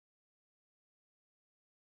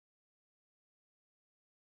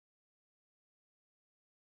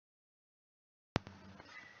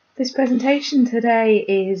This presentation today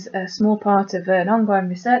is a small part of an ongoing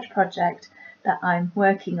research project that I'm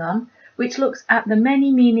working on, which looks at the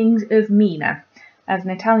many meanings of Mina as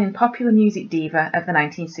an Italian popular music diva of the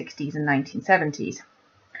 1960s and 1970s.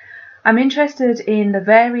 I'm interested in the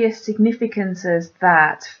various significances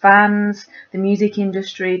that fans, the music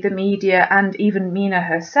industry, the media, and even Mina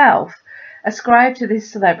herself ascribe to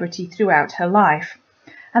this celebrity throughout her life.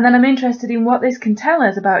 And then I'm interested in what this can tell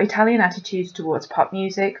us about Italian attitudes towards pop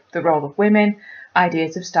music, the role of women,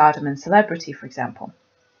 ideas of stardom and celebrity, for example.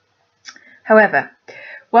 However,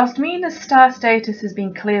 whilst Mina's star status has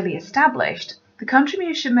been clearly established, the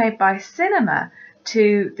contribution made by cinema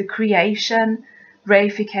to the creation,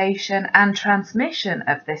 reification and transmission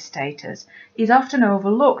of this status is often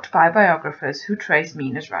overlooked by biographers who trace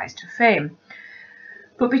Mina's rise to fame.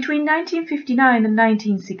 But between 1959 and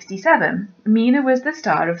 1967, Mina was the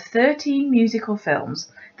star of 13 musical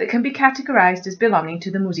films that can be categorised as belonging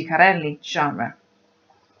to the Musicarelli genre.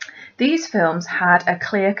 These films had a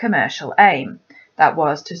clear commercial aim, that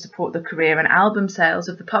was to support the career and album sales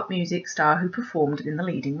of the pop music star who performed in the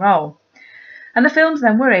leading role. And the films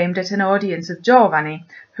then were aimed at an audience of giovani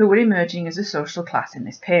who were emerging as a social class in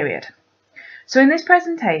this period. So in this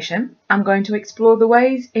presentation, I'm going to explore the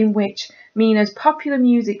ways in which Mina's popular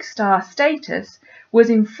music star status was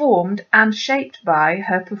informed and shaped by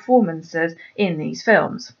her performances in these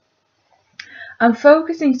films. I'm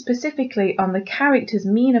focusing specifically on the characters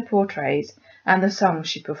Mina portrays and the songs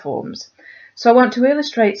she performs. So I want to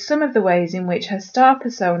illustrate some of the ways in which her star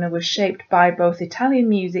persona was shaped by both Italian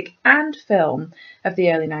music and film of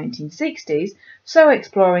the early 1960s, so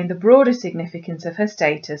exploring the broader significance of her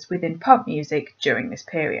status within pop music during this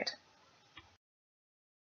period.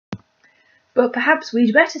 But perhaps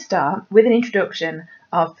we'd better start with an introduction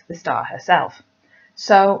of the star herself.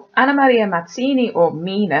 So, Anna Maria Mazzini, or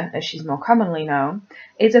Mina as she's more commonly known,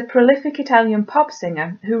 is a prolific Italian pop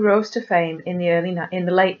singer who rose to fame in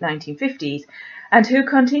the late 1950s and who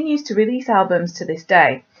continues to release albums to this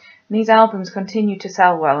day. And these albums continue to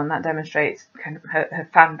sell well, and that demonstrates kind of her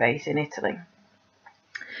fan base in Italy.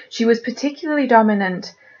 She was particularly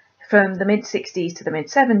dominant from the mid-60s to the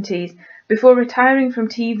mid-70s, before retiring from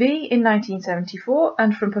TV in 1974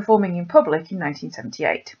 and from performing in public in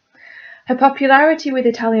 1978. Her popularity with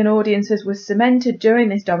Italian audiences was cemented during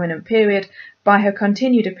this dominant period by her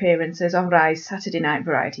continued appearances on Rai's Saturday night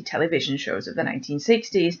variety television shows of the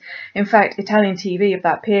 1960s. In fact, Italian TV of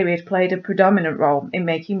that period played a predominant role in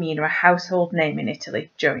making Mina a household name in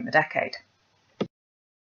Italy during the decade.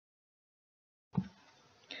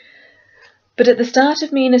 But at the start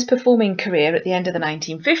of Mina's performing career at the end of the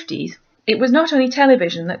 1950s, it was not only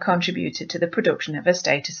television that contributed to the production of her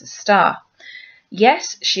status as a star.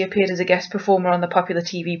 Yes, she appeared as a guest performer on the popular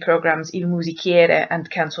TV programmes Il Musicarelli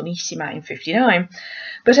and Canzonissima in 1959,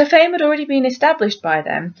 but her fame had already been established by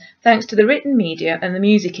then thanks to the written media and the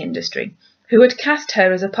music industry, who had cast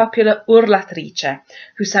her as a popular urlatrice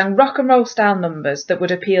who sang rock and roll style numbers that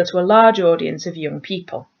would appeal to a large audience of young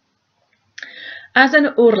people. As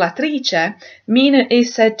an urlatrice, Mina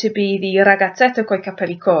is said to be the ragazzetta coi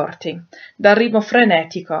capelli corti, dal ritmo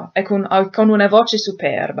frenetico e con una voce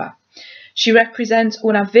superba. She represents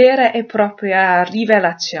una vera e propria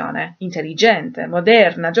rivelazione, intelligente,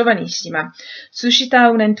 moderna, giovanissima, suscita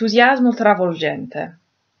un entusiasmo travolgente.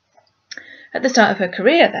 At the start of her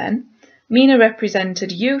career, then, Mina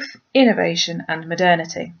represented youth, innovation and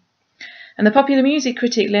modernity. And the popular music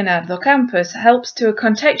critic Leonardo Campos helps to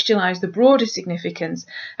contextualise the broader significance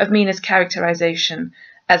of Mina's characterisation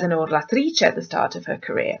as an urlatrice at the start of her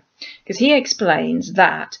career, because he explains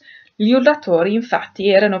that gli urlatori infatti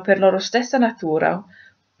erano per loro stessa natura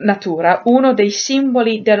uno dei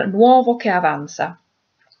simboli del nuovo che avanza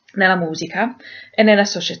nella musica e nella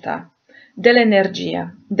società,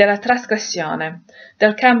 dell'energia, della trasgressione,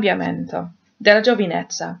 del cambiamento, della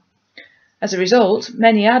giovinezza. As a result,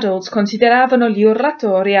 many adults consideravano gli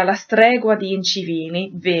urlatori alla stregua di incivili,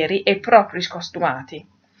 veri e propri scostumati.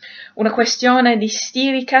 Una questione di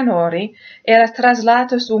stili canori era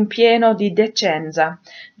traslato su un piano di decenza,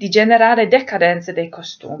 di generale decadenza dei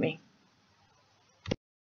costumi.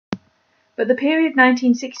 But the period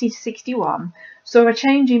 1960-61 saw a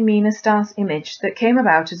change in Mina's star's image that came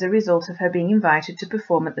about as a result of her being invited to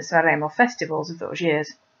perform at the Sanremo festivals of those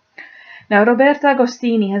years. Now, Roberta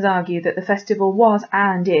Agostini has argued that the festival was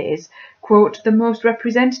and is, quote, the most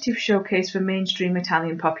representative showcase for mainstream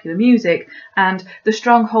Italian popular music and the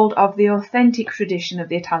stronghold of the authentic tradition of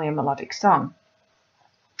the Italian melodic song.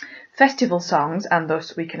 Festival songs, and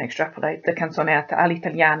thus we can extrapolate the canzone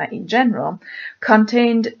all'italiana in general,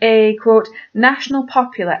 contained a, quote, national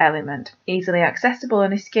popular element, easily accessible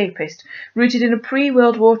and escapist, rooted in a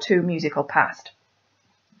pre-World War II musical past.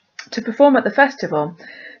 To perform at the festival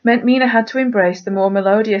meant Mina had to embrace the more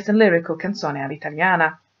melodious and lyrical canzone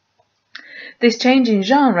all'italiana. This change in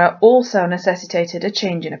genre also necessitated a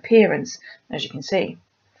change in appearance, as you can see.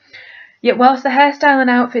 Yet whilst the hairstyle and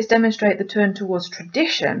outfits demonstrate the turn towards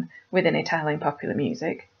tradition within Italian popular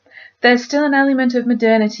music, there's still an element of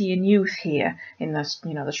modernity and youth here in the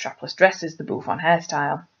strapless dresses, the bouffant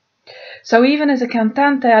hairstyle. So even as a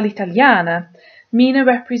cantante all'italiana, Mina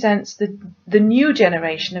represents the new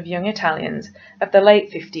generation of young Italians of the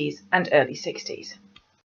late 50s and early 60s.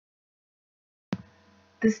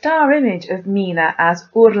 The star image of Mina as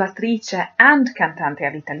urlatrice and cantante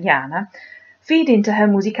all'italiana feed into her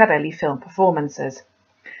Musicarelli film performances.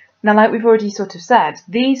 Now, like we've already sort of said,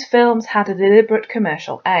 these films had a deliberate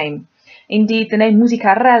commercial aim. Indeed, the name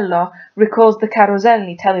Musicarello recalls the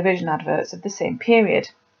Caroselli television adverts of the same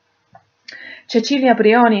period. Cecilia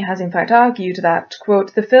Brioni has in fact argued that,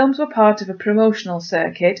 quote, the films were part of a promotional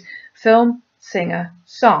circuit, film, singer,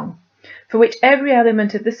 song, for which every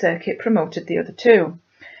element of the circuit promoted the other two.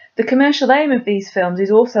 The commercial aim of these films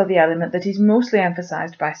is also the element that is mostly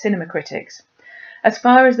emphasised by cinema critics. As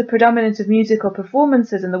far as the predominance of musical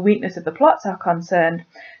performances and the weakness of the plots are concerned,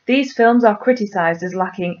 these films are criticised as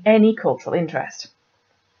lacking any cultural interest.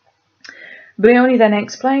 Brioni then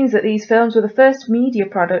explains that these films were the first media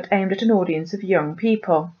product aimed at an audience of young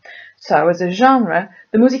people. So, as a genre,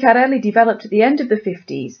 the Musicarelli developed at the end of the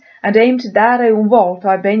 50s and aimed to dare un volto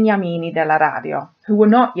ai beniamini della radio, who were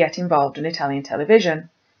not yet involved in Italian television.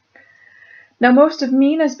 Now, most of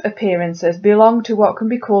Mina's appearances belong to what can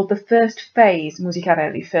be called the first phase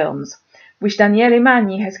Musicarelli films, which Daniele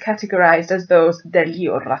Magni has categorised as those degli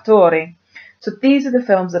urlatori. So these are the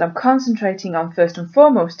films that I'm concentrating on first and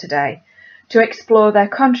foremost today, to explore their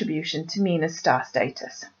contribution to Mina's star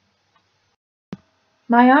status.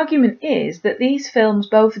 My argument is that these films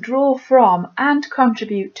both draw from and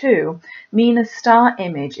contribute to Mina's star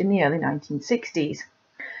image in the early 1960s.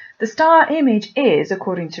 The star image is,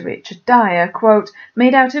 according to Richard Dyer, quote,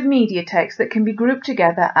 made out of media text that can be grouped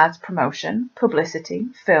together as promotion, publicity,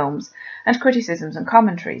 films, and criticisms and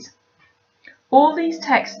commentaries. All these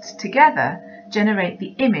texts together generate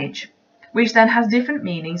the image, which then has different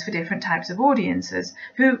meanings for different types of audiences,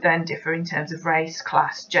 who then differ in terms of race,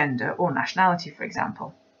 class, gender, or nationality, for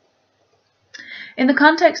example. In the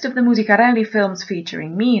context of the Musicarelli films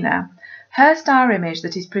featuring Mina, her star image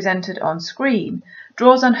that is presented on screen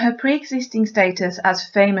draws on her pre-existing status as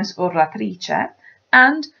famous urlatrice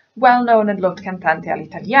and well-known and loved cantante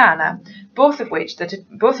all'italiana, both of which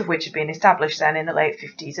had been established then in the late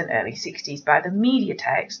 50s and early 60s by the media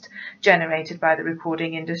text generated by the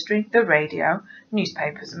recording industry, the radio,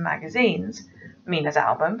 newspapers and magazines, Mina's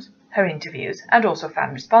albums, her interviews, and also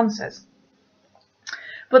fan responses.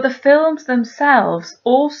 But the films themselves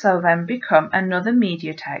also then become another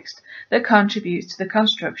media text that contributes to the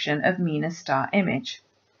construction of Mina's star image.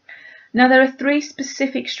 Now, there are three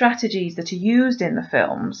specific strategies that are used in the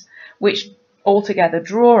films, which altogether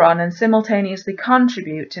draw on and simultaneously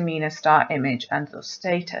contribute to Mina's star image and thus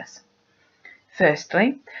status.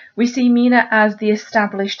 Firstly, we see Mina as the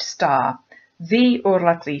established star, the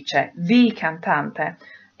urlatrice, the cantante,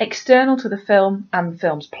 external to the film and the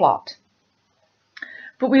film's plot.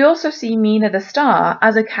 But we also see Mina the star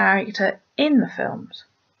as a character in the films.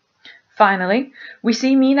 Finally, we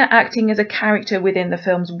see Mina acting as a character within the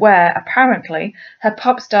films where, apparently, her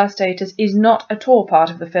pop star status is not at all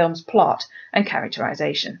part of the film's plot and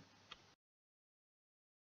characterization.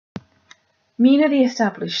 Mina the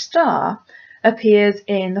established star appears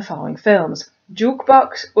in the following films: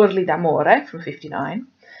 Jukebox Urli d'Amore from 1959,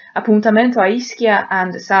 Appuntamento a Ischia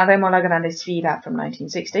and Sanremo la Grande Sfida from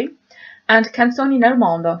 1960, and Canzoni nel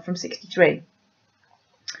Mondo from 1963.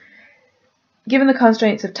 Given the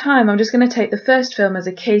constraints of time, I'm just going to take the first film as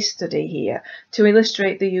a case study here to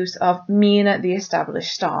illustrate the use of Mina the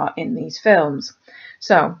established star in these films.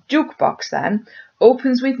 So, Jukebox then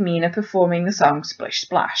opens with Mina performing the song Splish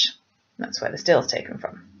Splash. That's where the still's taken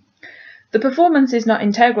from. The performance is not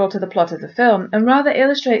integral to the plot of the film and rather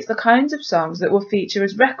illustrates the kinds of songs that will feature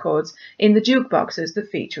as records in the jukeboxes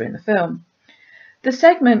that feature in the film. The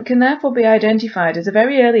segment can therefore be identified as a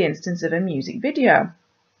very early instance of a music video.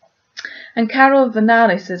 And Carol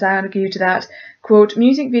Vernalis has argued that, quote,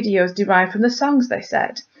 music videos derive from the songs they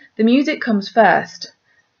set. The music comes first.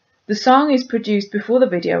 The song is produced before the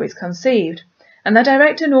video is conceived, and the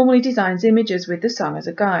director normally designs images with the song as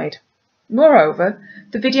a guide. Moreover,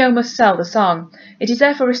 the video must sell the song. It is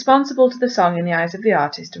therefore responsible to the song in the eyes of the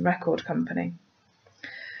artist and record company.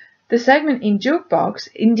 The segment in Jukebox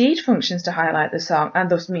indeed functions to highlight the song and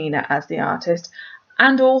thus Mina as the artist,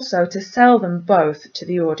 and also to sell them both to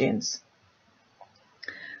the audience.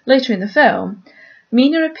 Later in the film,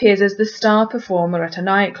 Mina appears as the star performer at a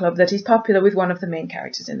nightclub that is popular with one of the main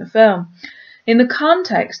characters in the film. In the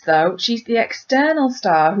context, though, she's the external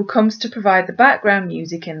star who comes to provide the background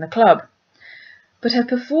music in the club. But her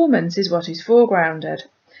performance is what is foregrounded.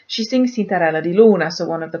 She sings Cinderella di Luna, so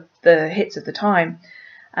one of the hits of the time,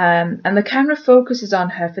 and the camera focuses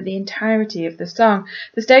on her for the entirety of the song.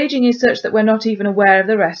 The staging is such that we're not even aware of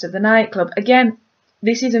the rest of the nightclub. Again,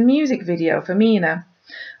 this is a music video for Mina,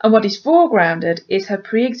 and what is foregrounded is her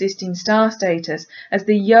pre-existing star status as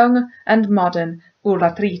the young and modern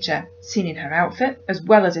urlatrice, seen in her outfit as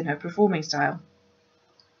well as in her performing style.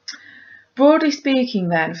 Broadly speaking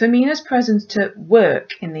then, for Mina's presence to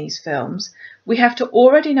work in these films, we have to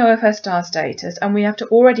already know of her star status and we have to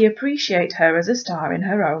already appreciate her as a star in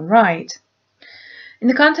her own right. In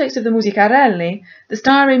the context of the Musicarelli, the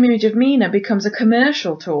star image of Mina becomes a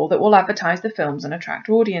commercial tool that will advertise the films and attract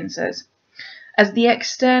audiences. As the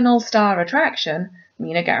external star attraction,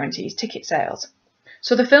 Mina guarantees ticket sales.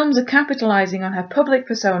 So the films are capitalising on her public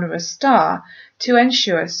persona as star to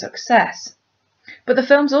ensure success. But the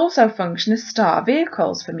films also function as star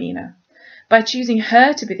vehicles for Mina. By choosing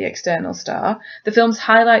her to be the external star, the films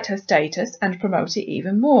highlight her status and promote it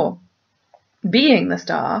even more. Being the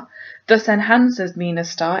star thus enhances Mina's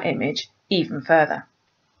star image even further.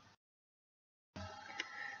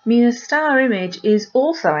 Mina's star image is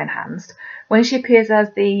also enhanced when she appears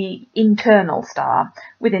as the internal star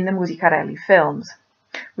within the Musicarelli films.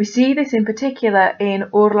 We see this in particular in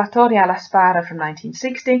Urlatori alla Spara from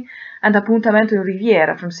 1960 and Appuntamento in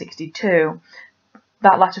Riviera from 1962.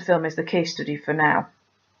 That latter film is the case study for now.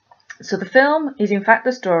 So the film is in fact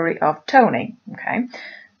the story of Tony.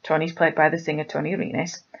 Tony's played by the singer Tony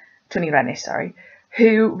Renis,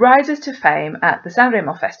 who rises to fame at the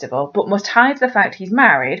Sanremo Festival but must hide the fact he's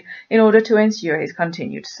married in order to ensure his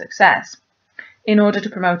continued success. In order to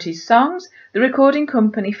promote his songs, the recording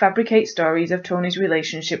company fabricates stories of Tony's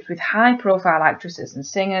relationships with high-profile actresses and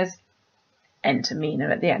singers. Enter Mina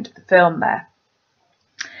at the end of the film there.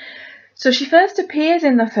 So she first appears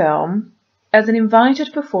in the film as an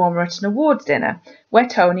invited performer at an awards dinner, where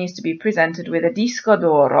Tony is to be presented with a disco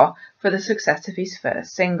d'oro for the success of his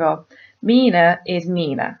first single. Mina is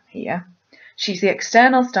Mina here. She's the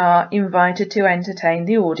external star invited to entertain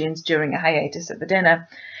the audience during a hiatus at the dinner.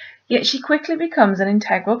 Yet she quickly becomes an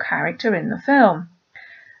integral character in the film.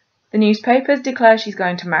 The newspapers declare she's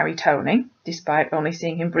going to marry Tony, despite only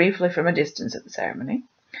seeing him briefly from a distance at the ceremony.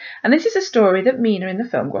 And this is a story that Mina in the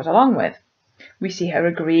film goes along with. We see her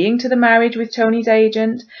agreeing to the marriage with Tony's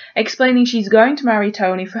agent, explaining she's going to marry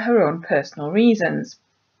Tony for her own personal reasons.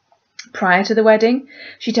 Prior to the wedding,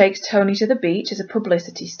 she takes Tony to the beach as a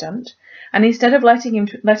publicity stunt, and instead of letting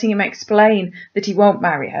him explain that he won't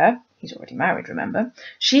marry her, he's already married, remember,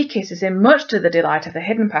 she kisses him, much to the delight of the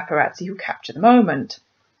hidden paparazzi who capture the moment.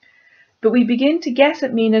 But we begin to guess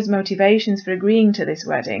at Mina's motivations for agreeing to this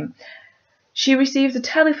wedding. She receives a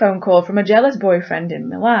telephone call from a jealous boyfriend in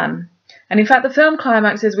Milan. And in fact, the film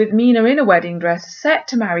climaxes with Mina in a wedding dress set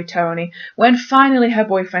to marry Tony when finally her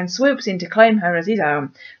boyfriend swoops in to claim her as his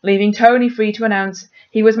own, leaving Tony free to announce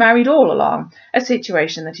he was married all along, a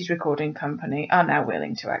situation that his recording company are now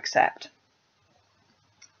willing to accept.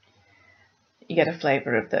 You get a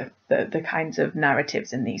flavour of the kinds of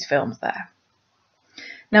narratives in these films there.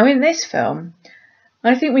 Now in this film,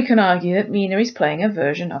 I think we can argue that Mina is playing a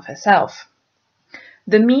version of herself.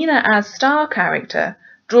 The Mina as star character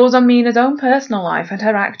draws on Mina's own personal life and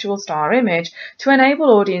her actual star image to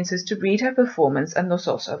enable audiences to read her performance and thus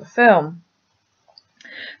also the film.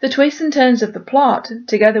 The twists and turns of the plot,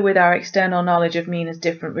 together with our external knowledge of Mina's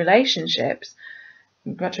different relationships,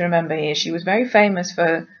 you've got to remember here she was very famous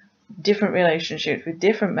for different relationships with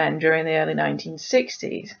different men during the early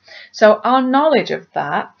 1960s. So our knowledge of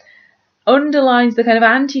that underlines the kind of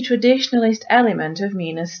anti-traditionalist element of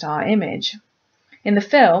Mina's star image. In the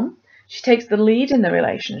film, she takes the lead in the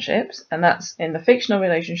relationships, and that's in the fictional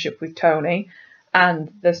relationship with Tony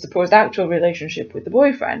and the supposed actual relationship with the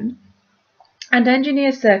boyfriend, and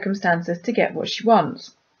engineers circumstances to get what she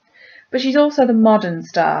wants. But she's also the modern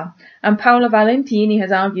star, and Paola Valentini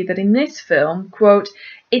has argued that in this film, quote,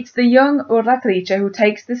 it's the young urlatrice who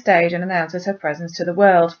takes the stage and announces her presence to the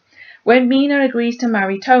world. When Mina agrees to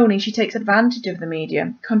marry Tony, she takes advantage of the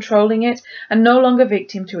media, controlling it and no longer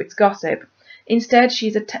victim to its gossip. Instead,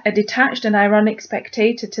 she's a detached and ironic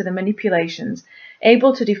spectator to the manipulations,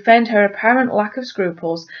 able to defend her apparent lack of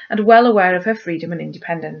scruples and well aware of her freedom and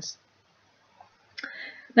independence.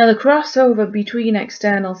 Now, the crossover between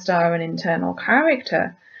external star and internal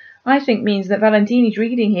character, I think, means that Valentini's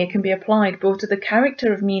reading here can be applied both to the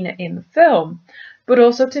character of Mina in the film, but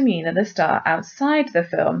also to Mina, the star outside the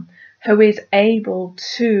film, who is able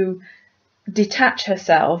to detach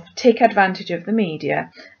herself, take advantage of the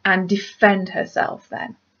media, and defend herself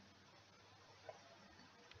then.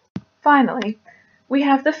 Finally, we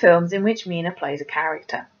have the films in which Mina plays a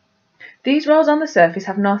character. These roles on the surface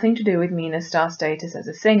have nothing to do with Mina's star status as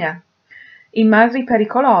a singer. In Madri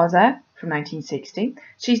Pericolosa, from 1960,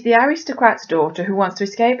 she's the aristocrat's daughter who wants to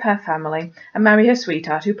escape her family and marry her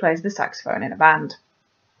sweetheart who plays the saxophone in a band.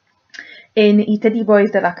 In I Teddy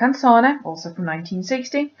Boys della Canzone, also from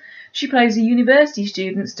 1960, she plays a university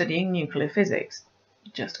student studying nuclear physics.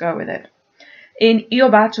 Just go with it. In Io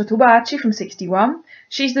Bacio Tu Baci from 61,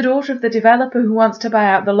 she's the daughter of the developer who wants to buy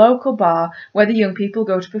out the local bar where the young people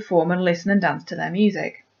go to perform and listen and dance to their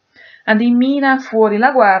music. And in Mina Fuori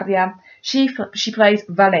la Guardia, she plays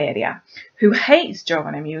Valeria, who hates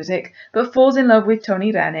giovane music but falls in love with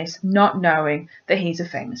Tony Renis, not knowing that he's a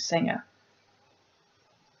famous singer.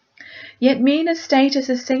 Yet Mina's status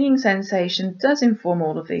as singing sensation does inform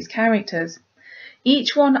all of these characters.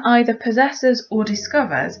 Each one either possesses or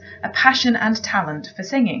discovers a passion and talent for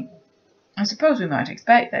singing. I suppose we might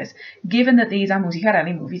expect this, given that these are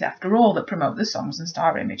Musicarelli movies after all that promote the songs and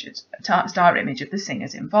star image of the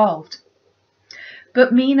singers involved.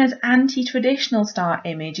 But Mina's anti-traditional star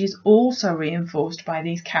image is also reinforced by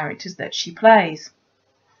these characters that she plays.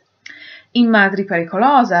 In Madri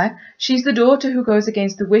Pericolosa, she's the daughter who goes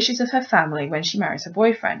against the wishes of her family when she marries her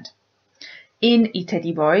boyfriend. In I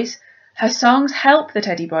Teddy Boys, her songs help the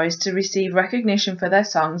Teddy Boys to receive recognition for their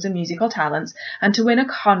songs and musical talents and to win a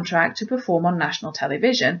contract to perform on national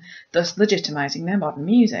television, thus legitimising their modern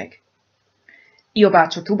music. Io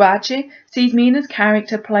Bacio Tu Baci sees Mina's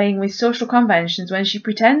character playing with social conventions when she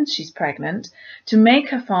pretends she's pregnant to make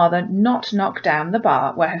her father not knock down the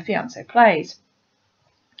bar where her fiancé plays.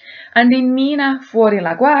 And in Mina Fuori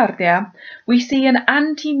la Guardia, we see an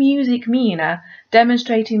anti-music Mina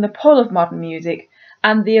demonstrating the pull of modern music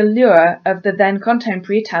and the allure of the then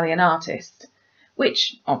contemporary Italian artists,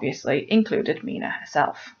 which obviously included Mina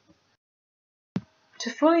herself. To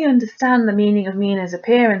fully understand the meaning of Mina's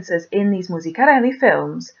appearances in these Musicarelli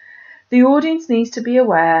films, the audience needs to be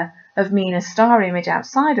aware of Mina's star image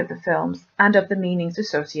outside of the films and of the meanings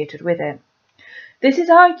associated with it. This is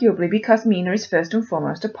arguably because Mina is first and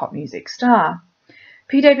foremost a pop music star.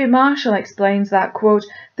 P. David Marshall explains that, quote,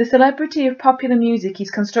 "The celebrity of popular music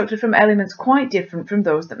is constructed from elements quite different from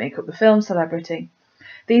those that make up the film celebrity.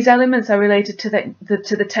 These elements are related to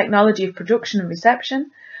the technology of production and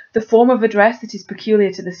reception, the form of address that is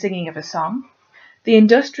peculiar to the singing of a song, the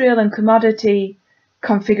industrial and commodity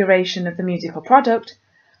configuration of the musical product,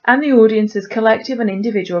 and the audience's collective and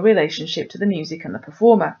individual relationship to the music and the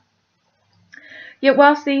performer." Yet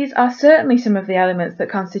whilst these are certainly some of the elements that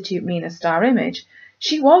constitute Mina's star image,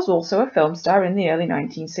 she was also a film star in the early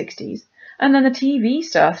 1960s, and then a TV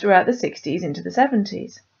star throughout the 60s into the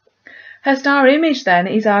 70s. Her star image, then,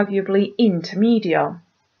 is arguably intermedial.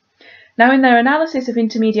 Now, in their analysis of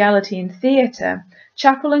intermediality in theatre,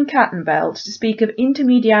 Chappell and Kattenbelt speak of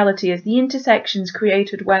intermediality as the intersections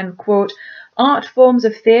created when, quote, "art forms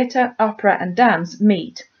of theatre, opera and dance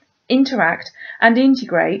meet, interact and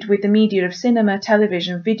integrate with the media of cinema,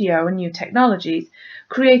 television, video and new technologies,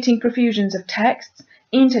 creating profusions of texts,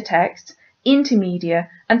 intertexts, intermedia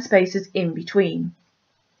and spaces in between."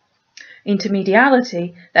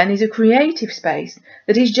 Intermediality, then, is a creative space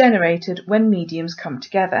that is generated when mediums come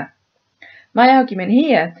together. My argument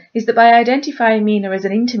here is that by identifying Mina as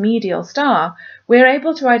an intermedial star, we are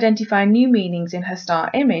able to identify new meanings in her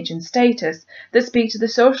star image and status that speak to the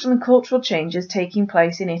social and cultural changes taking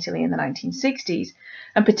place in Italy in the 1960s,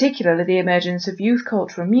 and particularly the emergence of youth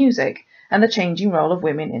culture and music, and the changing role of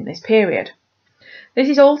women in this period. This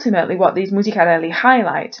is ultimately what these Musicarelli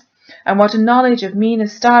highlight, and what a knowledge of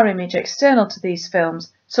Mina's star image external to these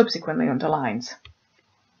films subsequently underlines.